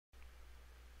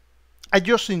I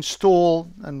just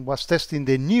installed and was testing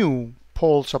the new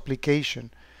Pulse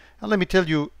application. And let me tell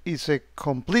you, it's a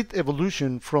complete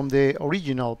evolution from the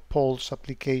original Pulse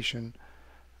application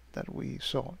that we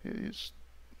saw. It's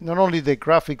not only the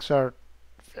graphics are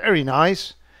very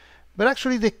nice, but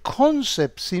actually the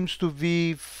concept seems to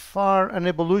be far an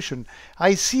evolution.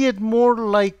 I see it more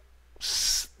like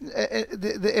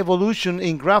the evolution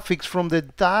in graphics from the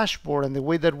dashboard and the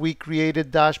way that we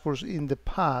created dashboards in the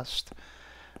past,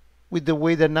 with the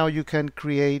way that now you can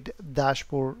create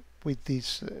dashboard with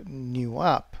this new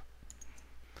app.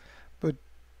 But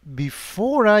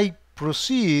before I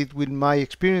proceed with my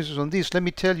experiences on this, let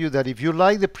me tell you that if you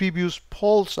like the previous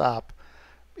Pulse app,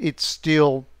 it's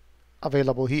still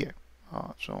available here.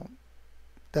 So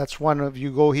that's one of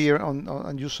you go here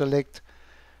and you select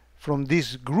from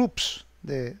these groups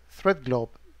the Thread Globe.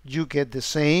 You get the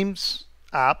same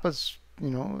app as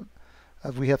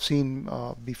as we have seen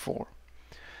before.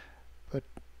 But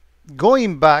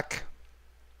going back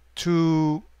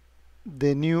to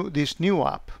this new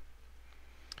app,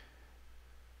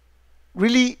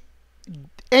 really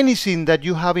anything that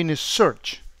you have in a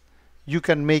search, you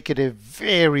can make it a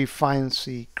very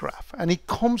fancy graph, and it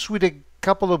comes with a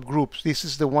couple of groups. This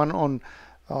is the one on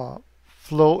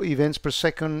flow events per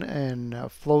second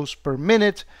and flows per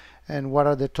minute, and what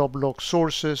are the top log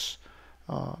sources,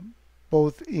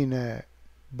 both in a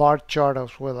bar chart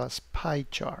as well as pie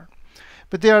chart.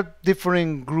 But there are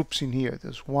different groups in here.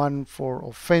 There's one for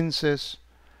offenses,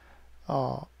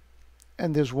 and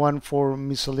there's one for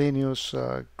miscellaneous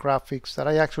graphics that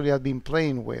I actually have been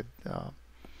playing with.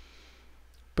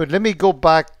 But let me go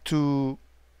back to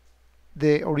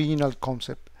the original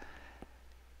concept,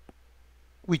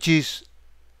 which is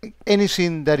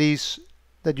anything that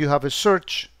you have a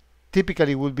search,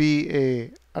 typically will be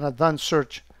an advanced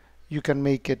search. You can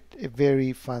make it a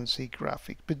very fancy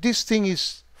graphic. But this thing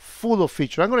is full of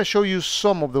features. I'm going to show you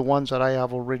some of the ones that I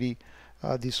have already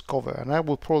discovered, and I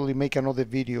will probably make another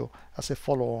video as a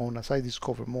follow-on as I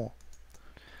discover more.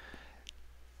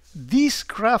 These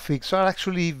graphics are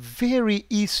actually very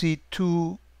easy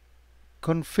to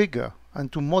configure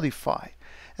and to modify,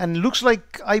 and looks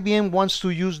like IBM wants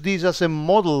to use this as a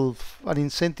model and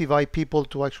incentivize people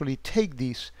to actually take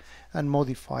these and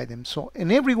modify them. So in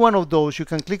every one of those you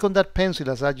can click on that pencil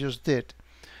as I just did,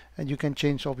 and you can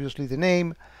change obviously the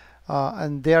name,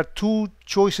 and there are two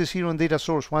choices here on data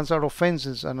source. One's are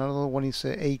offenses and another one is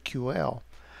AQL,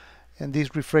 and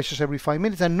this refreshes every 5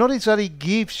 minutes. And notice that it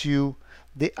gives you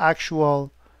the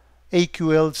actual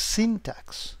AQL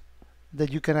syntax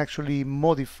that you can actually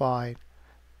modify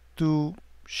to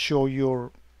show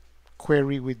your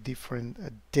query with different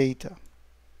data.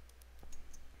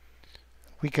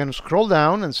 We can scroll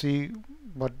down and see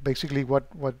what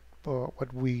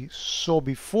we saw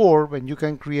before, when you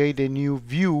can create a new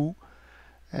view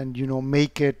and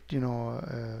make it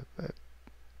a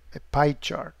pie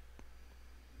chart.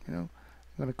 I'm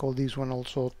going to call this one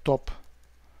also top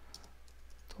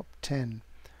 10.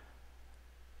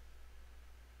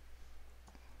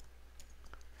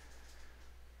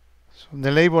 So in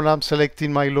the label, I'm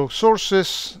selecting my log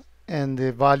sources, and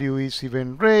the value is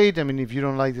event rate. I mean, if you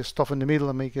don't like the stuff in the middle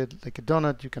and make it like a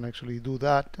donut, you can actually do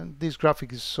that. And this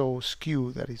graphic is so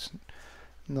skewed that it's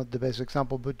not the best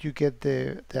example, but you get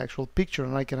the actual picture,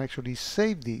 and I can actually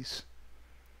save these.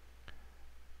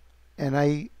 And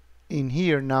I in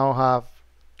here now have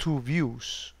two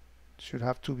views. Should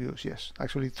have two views, yes,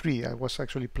 actually three. I was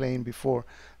actually playing before.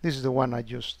 This is the one I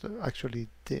just actually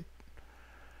did.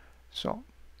 So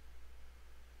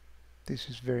this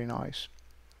is very nice.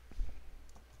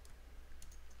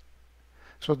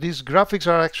 So these graphics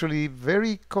are actually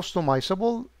very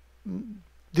customizable.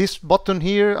 This button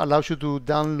here allows you to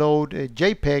download a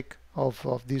JPEG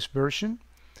of this version.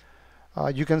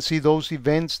 You can see those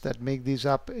events that make this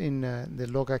up in the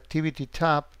log activity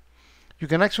tab. You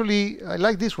can actually, I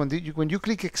like this one, when you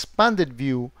click expanded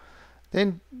view,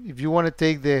 then if you want to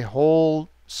take the whole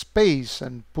space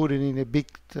and put it in a big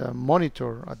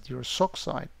monitor at your SOC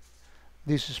site,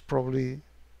 this is probably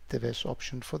the best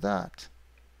option for that.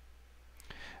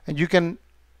 And you can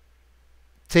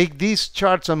take these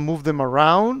charts and move them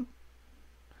around.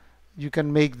 You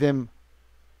can make them,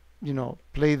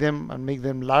 play them and make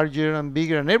them larger and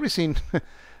bigger, and everything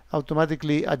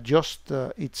automatically adjusts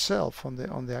itself on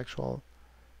the actual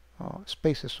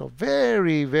spaces. So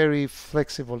very, very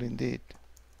flexible indeed.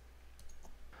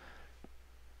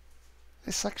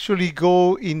 Let's actually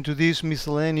go into these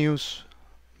miscellaneous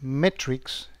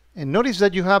metrics, and notice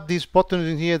that you have these buttons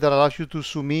in here that allows you to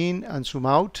zoom in and zoom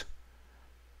out.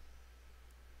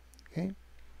 Okay.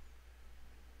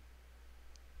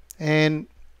 And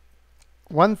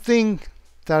one thing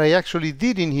that I actually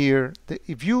did in here,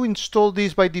 if you install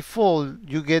this by default,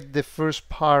 you get the first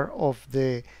part of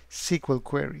the SQL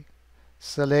query.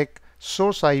 Select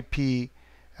source IP,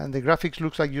 and the graphics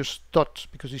looks like just dots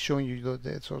because it's showing you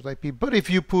the source IP. But if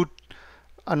you put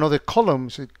another column,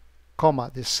 so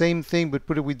comma, the same thing, but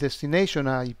put it with destination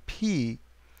IP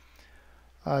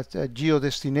at geo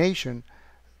destination,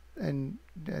 and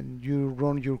you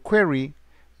run your query,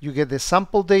 you get the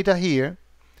sample data here,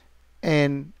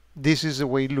 and this is the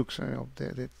way it looks. You know,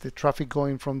 the traffic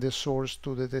going from the source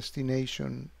to the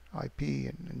destination IP,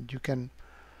 and you can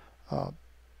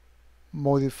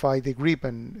modify the grip.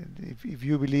 And if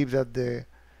you believe that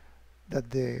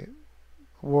the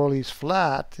world is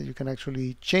flat, you can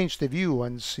actually change the view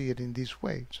and see it in this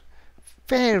way. It's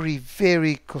very,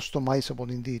 very customizable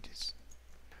indeed.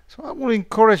 So I will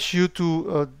encourage you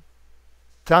to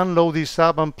download this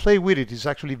app and play with it. It's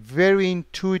actually very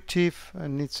intuitive,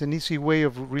 and it's an easy way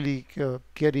of really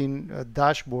getting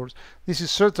dashboards. This is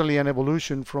certainly an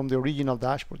evolution from the original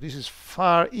dashboard. This is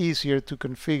far easier to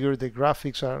configure. The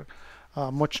graphics are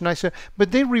much nicer,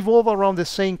 but they revolve around the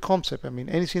same concept. I mean,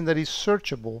 anything that is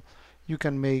searchable, you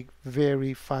can make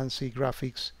very fancy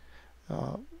graphics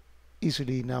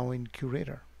easily now in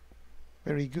Curator.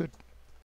 Very good.